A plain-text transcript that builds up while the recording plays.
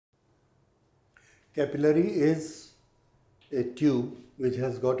Capillary is a tube which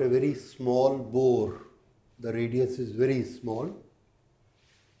has got a very small bore. The radius is very small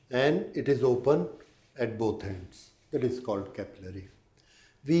and it is open at both ends. That is called capillary.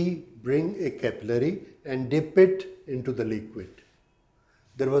 We bring a capillary and dip it into the liquid.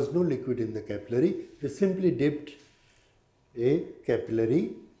 There was no liquid in the capillary. We simply dipped a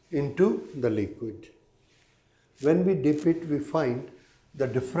capillary into the liquid. When we dip it, we find the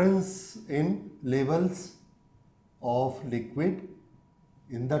difference in levels of liquid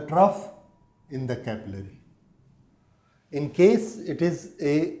in the trough, in the capillary. In case it is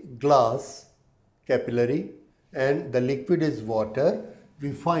a glass capillary and the liquid is water,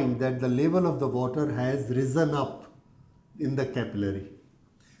 we find that the level of the water has risen up in the capillary.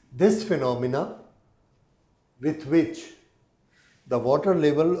 This phenomena with which the water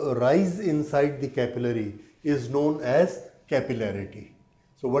level rise inside the capillary is known as capillarity.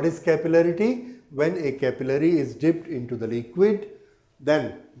 So what is capillarity? When a capillary is dipped into the liquid,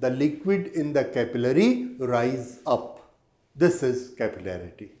 then the liquid in the capillary rise up. This is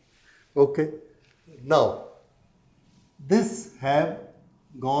capillarity. Okay. Now, this have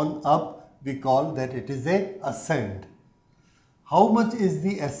gone up, we call that it is a ascent. How much is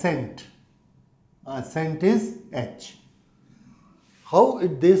the ascent? Ascent is H. How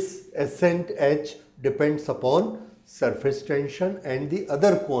this ascent H depends upon surface tension and the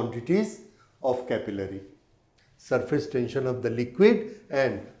other quantities of capillary. Surface tension of the liquid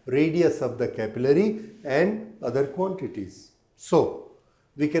and radius of the capillary and other quantities. So,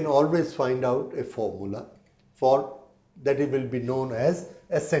 we can always find out a formula for that. It will be known as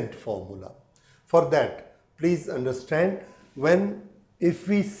Ascent formula. For that, please understand, if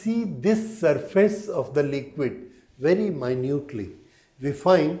we see this surface of the liquid very minutely, we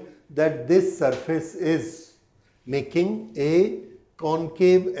find that this surface is making a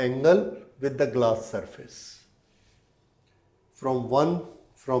concave angle with the glass surface. From one,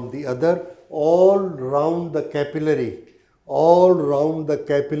 from the other, all round the capillary,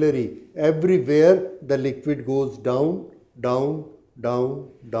 everywhere the liquid goes down, down, down,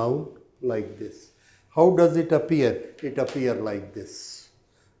 down like this. How does it appear? It appears like this.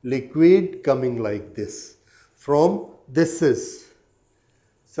 Liquid coming like this. This is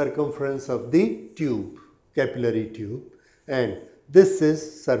circumference of the tube, capillary tube, and this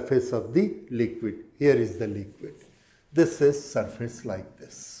is surface of the liquid. Here is the liquid. This is surface like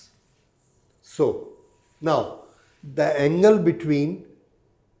this. So, now the angle between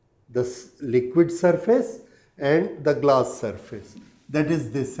the liquid surface and the glass surface, that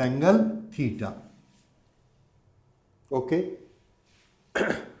is this angle theta. Okay.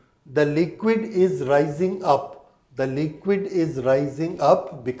 The liquid is rising up. The liquid is rising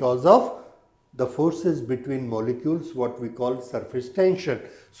up because of the forces between molecules, what we call surface tension.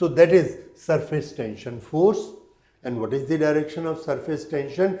 So that is surface tension force. And what is the direction of surface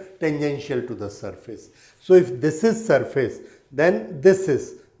tension? Tangential to the surface. So if this is surface, then this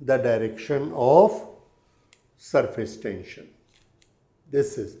is the direction of surface tension.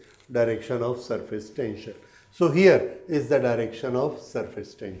 This is direction of surface tension. So here is the direction of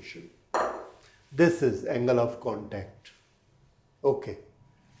surface tension. This is angle of contact. Okay.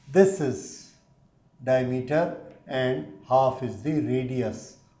 This is diameter and half is the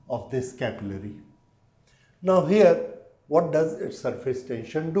radius of this capillary. Now here, what does its surface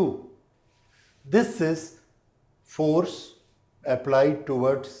tension do? This is force applied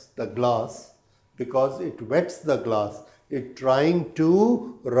towards the glass because it wets the glass. It trying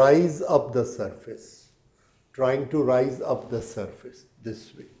to rise up the surface. Trying to rise up the surface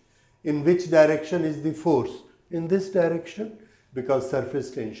this way. In which direction is the force? In this direction, because surface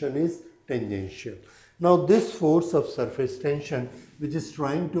tension is tangential. Now this force of surface tension which is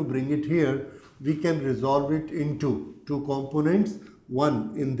trying to bring it here, we can resolve it into two components.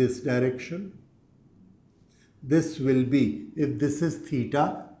 One in this direction. This will be, if this is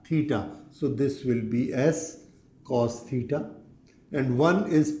theta, theta. So this will be S cos theta. And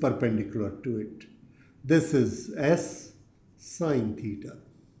one is perpendicular to it. This is S sin theta.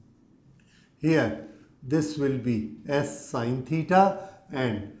 Here, this will be S sin theta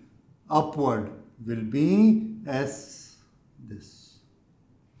and upward will be S this.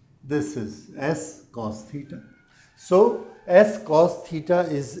 This is S cos theta. So, S cos theta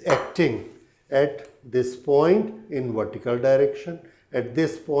is acting at this point in vertical direction, at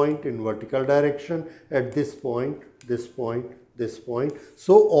this point in vertical direction, at this point, this point, this point.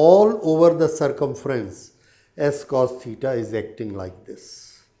 So, all over the circumference, S cos theta is acting like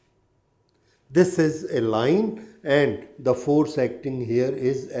this. This is a line and the force acting here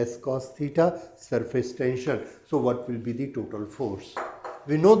is S cos theta, surface tension. So, what will be the total force?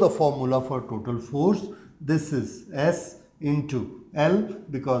 we know the formula for total force. This is S into L,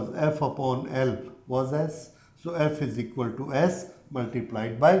 because F upon L was S. So F is equal to S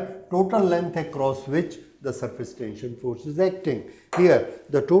multiplied by total length across which the surface tension force is acting. Here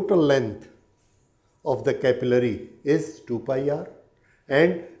the total length of the capillary is 2 pi r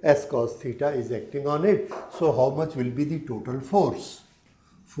and S cos theta is acting on it. So how much will be the total force?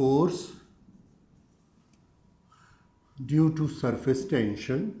 Force due to surface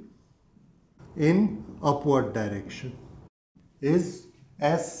tension in upward direction is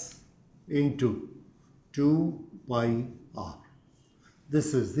S into 2 pi r.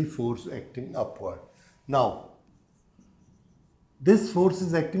 This is the force acting upward. Now, this force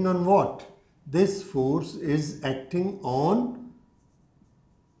is acting on what? This force is acting on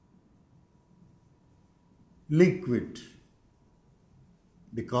liquid,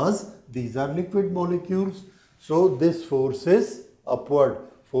 because these are liquid molecules. So this force is upward,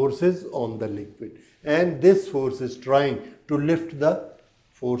 force is on the liquid, and this force is trying to lift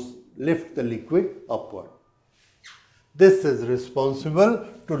the liquid upward. This is responsible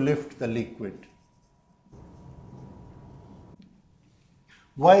to lift the liquid.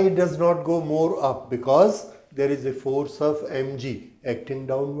 Why it does not go more up? Because there is a force of mg acting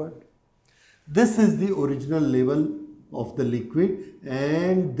downward. This is the original level of the liquid,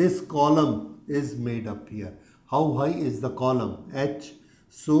 and this column is made up here. How high is the column? H.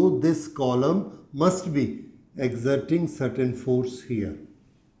 So this column must be exerting certain force here.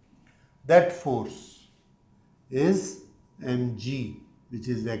 That force is mg, which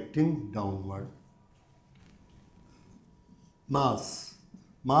is acting downward. Mass.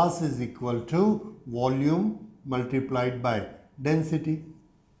 Mass is equal to volume multiplied by density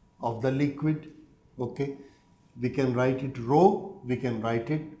of the liquid. Okay, we can write it rho, we can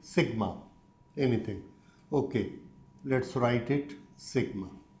write it sigma, anything. Okay, let's write it sigma.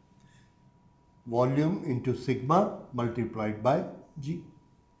 Volume into sigma multiplied by g,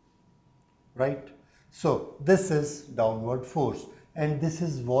 right? So this is downward force and this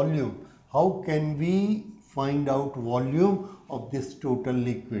is volume. How can we find out volume of this total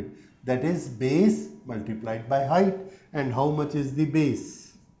liquid? That is base multiplied by height. And how much is the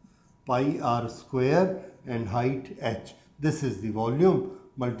base? Pi r square and height h. This is the volume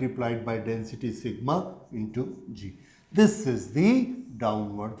multiplied by density sigma into g. This is the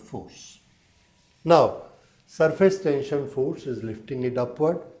downward force. Now, surface tension force is lifting it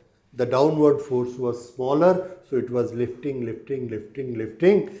upward. The downward force was smaller, so it was lifting,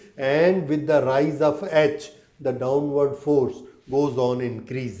 and with the rise of h, the downward force goes on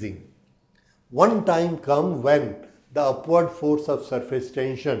increasing. One time come when the upward force of surface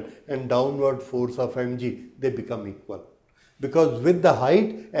tension and downward force of mg, they become equal. Because with the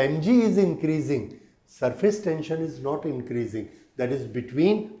height, mg is increasing, surface tension is not increasing. That is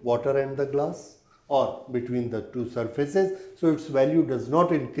between water and the glass, or between the two surfaces, so its value does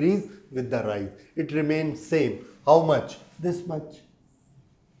not increase with the rise. It remains same. How much? This much.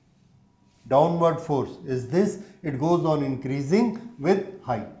 Downward force is this. It goes on increasing with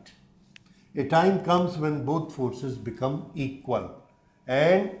height. A time comes when both forces become equal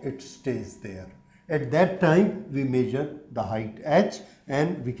and it stays there. At that time, we measure the height h,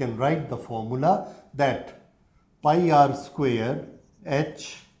 and we can write the formula that pi r square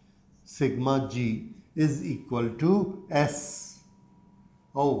h sigma g is equal to S.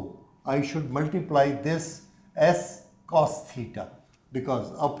 Oh, I should multiply this S cos theta,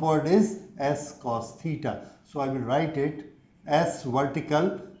 because upward is S cos theta. So I will write it S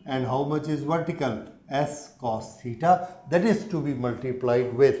vertical, and how much is vertical? S cos theta. That is to be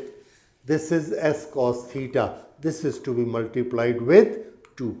multiplied with, this is S cos theta. This is to be multiplied with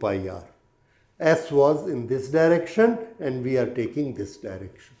 2 pi r. S was in this direction and we are taking this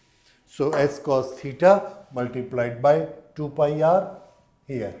direction. So S cos theta multiplied by 2 pi r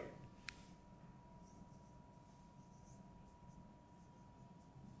here.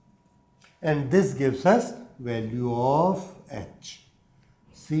 And this gives us value of h.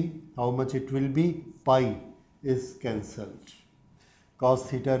 See how much it will be? Pi is cancelled. Cos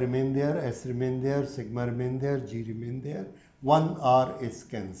theta remain there, S remain there, sigma remain there, g remain there. 1 r is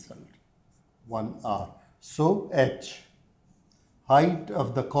cancelled. 1 r. So h, height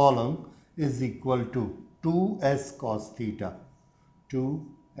of the column, is equal to 2s cos theta.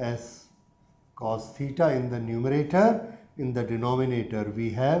 2s cos theta in the numerator. In the denominator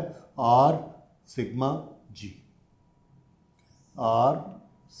we have r sigma g. R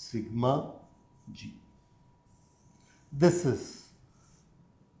sigma g. This is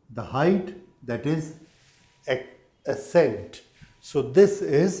the height, that is ascent. So this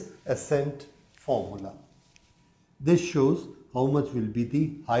is ascent formula. This shows how much will be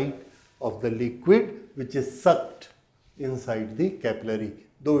the height of the liquid which is sucked inside the capillary,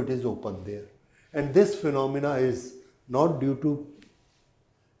 though it is open there. And this phenomena is not due to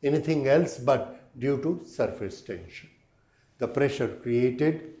anything else but due to surface tension. The pressure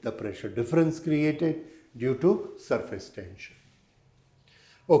created, the pressure difference created due to surface tension.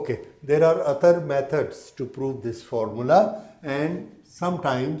 Okay, there are other methods to prove this formula, and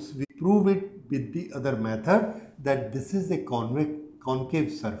sometimes we prove it with the other method, that this is a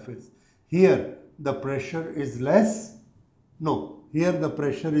concave surface. Here the pressure is less. No, here the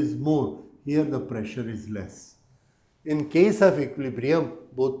pressure is more. Here the pressure is less. In case of equilibrium,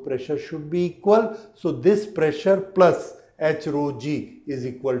 both pressure should be equal. So this pressure plus H rho g is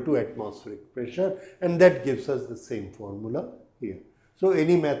equal to atmospheric pressure, and that gives us the same formula here. So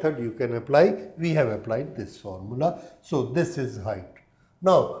any method you can apply. We have applied this formula. So this is height.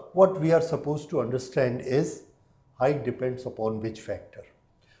 Now what we are supposed to understand is height depends upon which factor.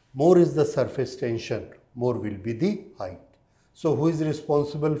 More is the surface tension, more will be the height. So who is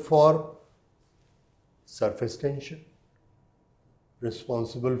responsible for surface tension?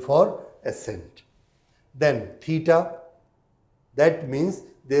 Responsible for ascent. Then theta, that means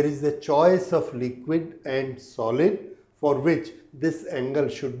there is a choice of liquid and solid for which this angle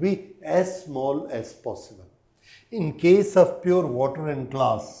should be as small as possible. In case of pure water and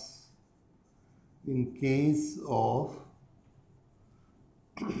glass, in case of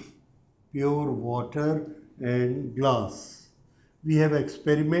pure water and glass, we have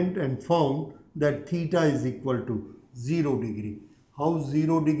experiment and found that theta is equal to 0 degree. How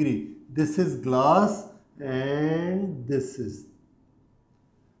 0 degree? This is glass and this is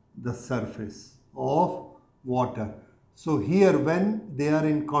the surface of water. So here when they are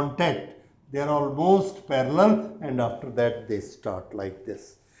in contact, they are almost parallel, and after that they start like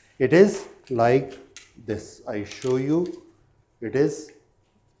this. It is like this. I show you. It is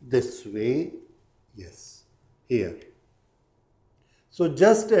this way. Yes, here. So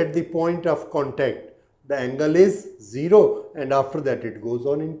just at the point of contact, the angle is 0, and after that it goes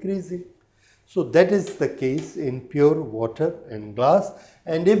on increasing. So that is the case in pure water and glass,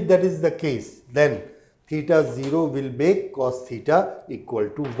 and if that is the case, then theta 0 will make cos theta equal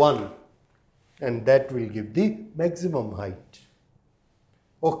to 1, and that will give the maximum height.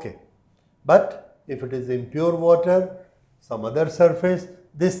 Okay, but if it is in pure water, some other surface,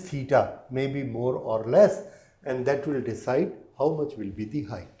 this theta may be more or less, and that will decide how much will be the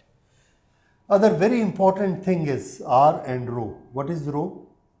height. Other very important thing is R and rho. What is rho?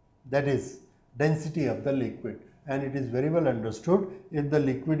 That is density of the liquid, and it is very well understood, if the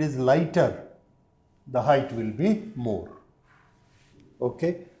liquid is lighter, the height will be more.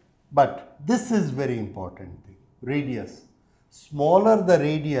 Okay, but this is very important thing. Radius. Smaller the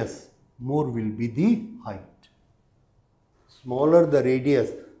radius, more will be the height. Smaller the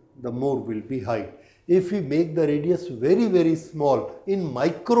radius, the more will be height. If we make the radius very, very small in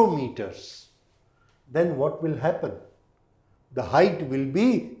micrometers, then what will happen? The height will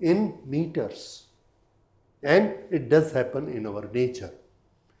be in meters, and it does happen in our nature.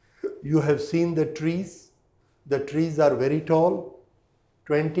 You have seen the trees. The trees are very tall,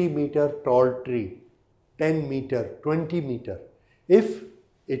 20 meter tall tree, 10 meter, 20 meter. If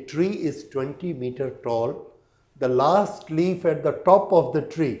a tree is 20 meter tall, the last leaf at the top of the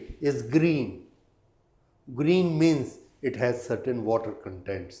tree is green. Green means it has certain water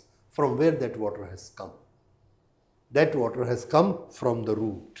contents. From where that water has come? That water has come from the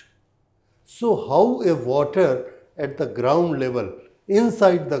root. So how a water at the ground level,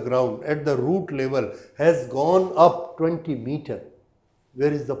 inside the ground, at the root level, has gone up 20 meter?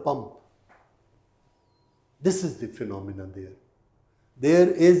 Where is the pump? This is the phenomenon there. There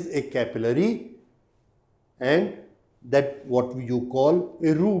is a capillary, and that what you call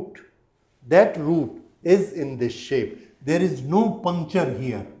a root. That root is in this shape. There is no puncture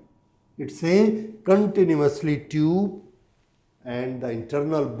here. It's a continuously tube, and the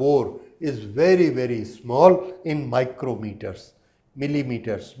internal bore is very, very small in micrometers,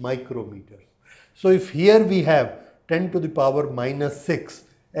 millimeters, micrometers. So if here we have 10 to the power minus 6,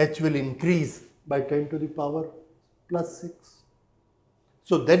 H will increase by 10 to the power plus 6.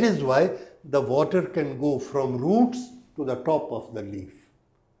 So that is why the water can go from roots to the top of the leaf.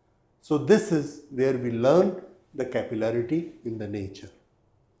 So this is where we learn the capillarity in the nature.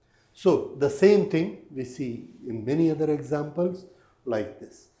 So the same thing we see in many other examples like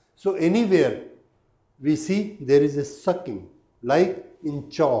this. So anywhere we see there is a sucking, like in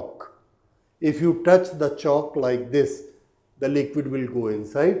chalk. If you touch the chalk like this, the liquid will go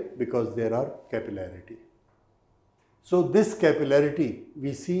inside because there are capillarity. So this capillarity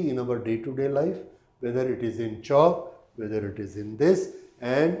we see in our day-to-day life, whether it is in chalk, whether it is in this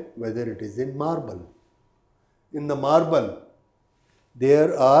and whether it is in marble. In the marble,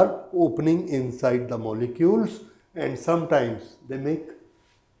 there are opening inside the molecules, and sometimes they make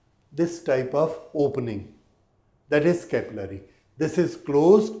this type of opening, that is capillary. This is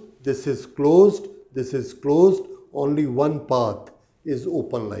closed, this is closed, this is closed, only one path is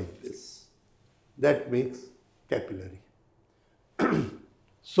open like this. That makes capillary.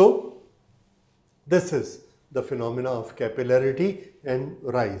 So, this is the phenomena of capillarity and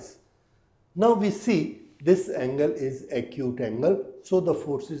rise. Now we see this angle is acute angle, so the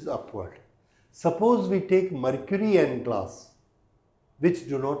force is upward. Suppose we take mercury and glass, which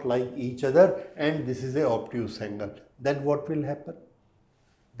do not like each other, and this is a obtuse angle. Then what will happen?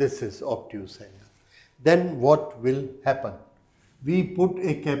 This is obtuse angle. Then what will happen? We put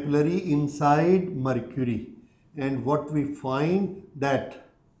a capillary inside mercury, and what we find that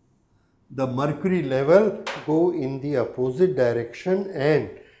the mercury level go in the opposite direction and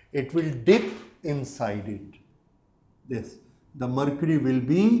it will dip inside it. This, the mercury will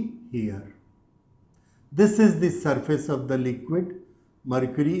be here. This is the surface of the liquid,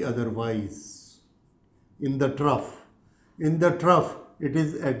 mercury otherwise. In the trough, it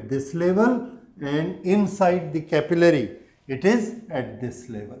is at this level, and inside the capillary it is at this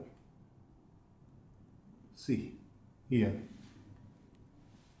level. See here.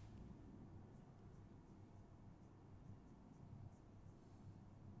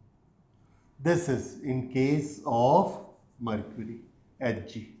 This is in case of mercury,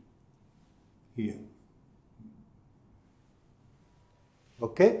 Hg, here.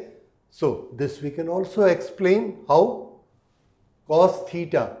 Okay, so this we can also explain how cos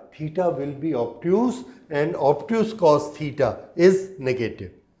theta, theta will be obtuse, and obtuse cos theta is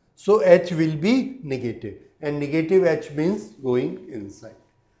negative. So H will be negative, and negative H means going inside.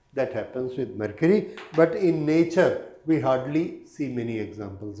 That happens with mercury, but in nature we hardly see many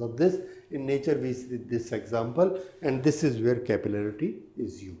examples of this. In nature we see this example, and this is where capillarity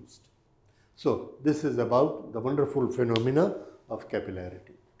is used. So this is about the wonderful phenomena of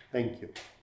capillarity. Thank you.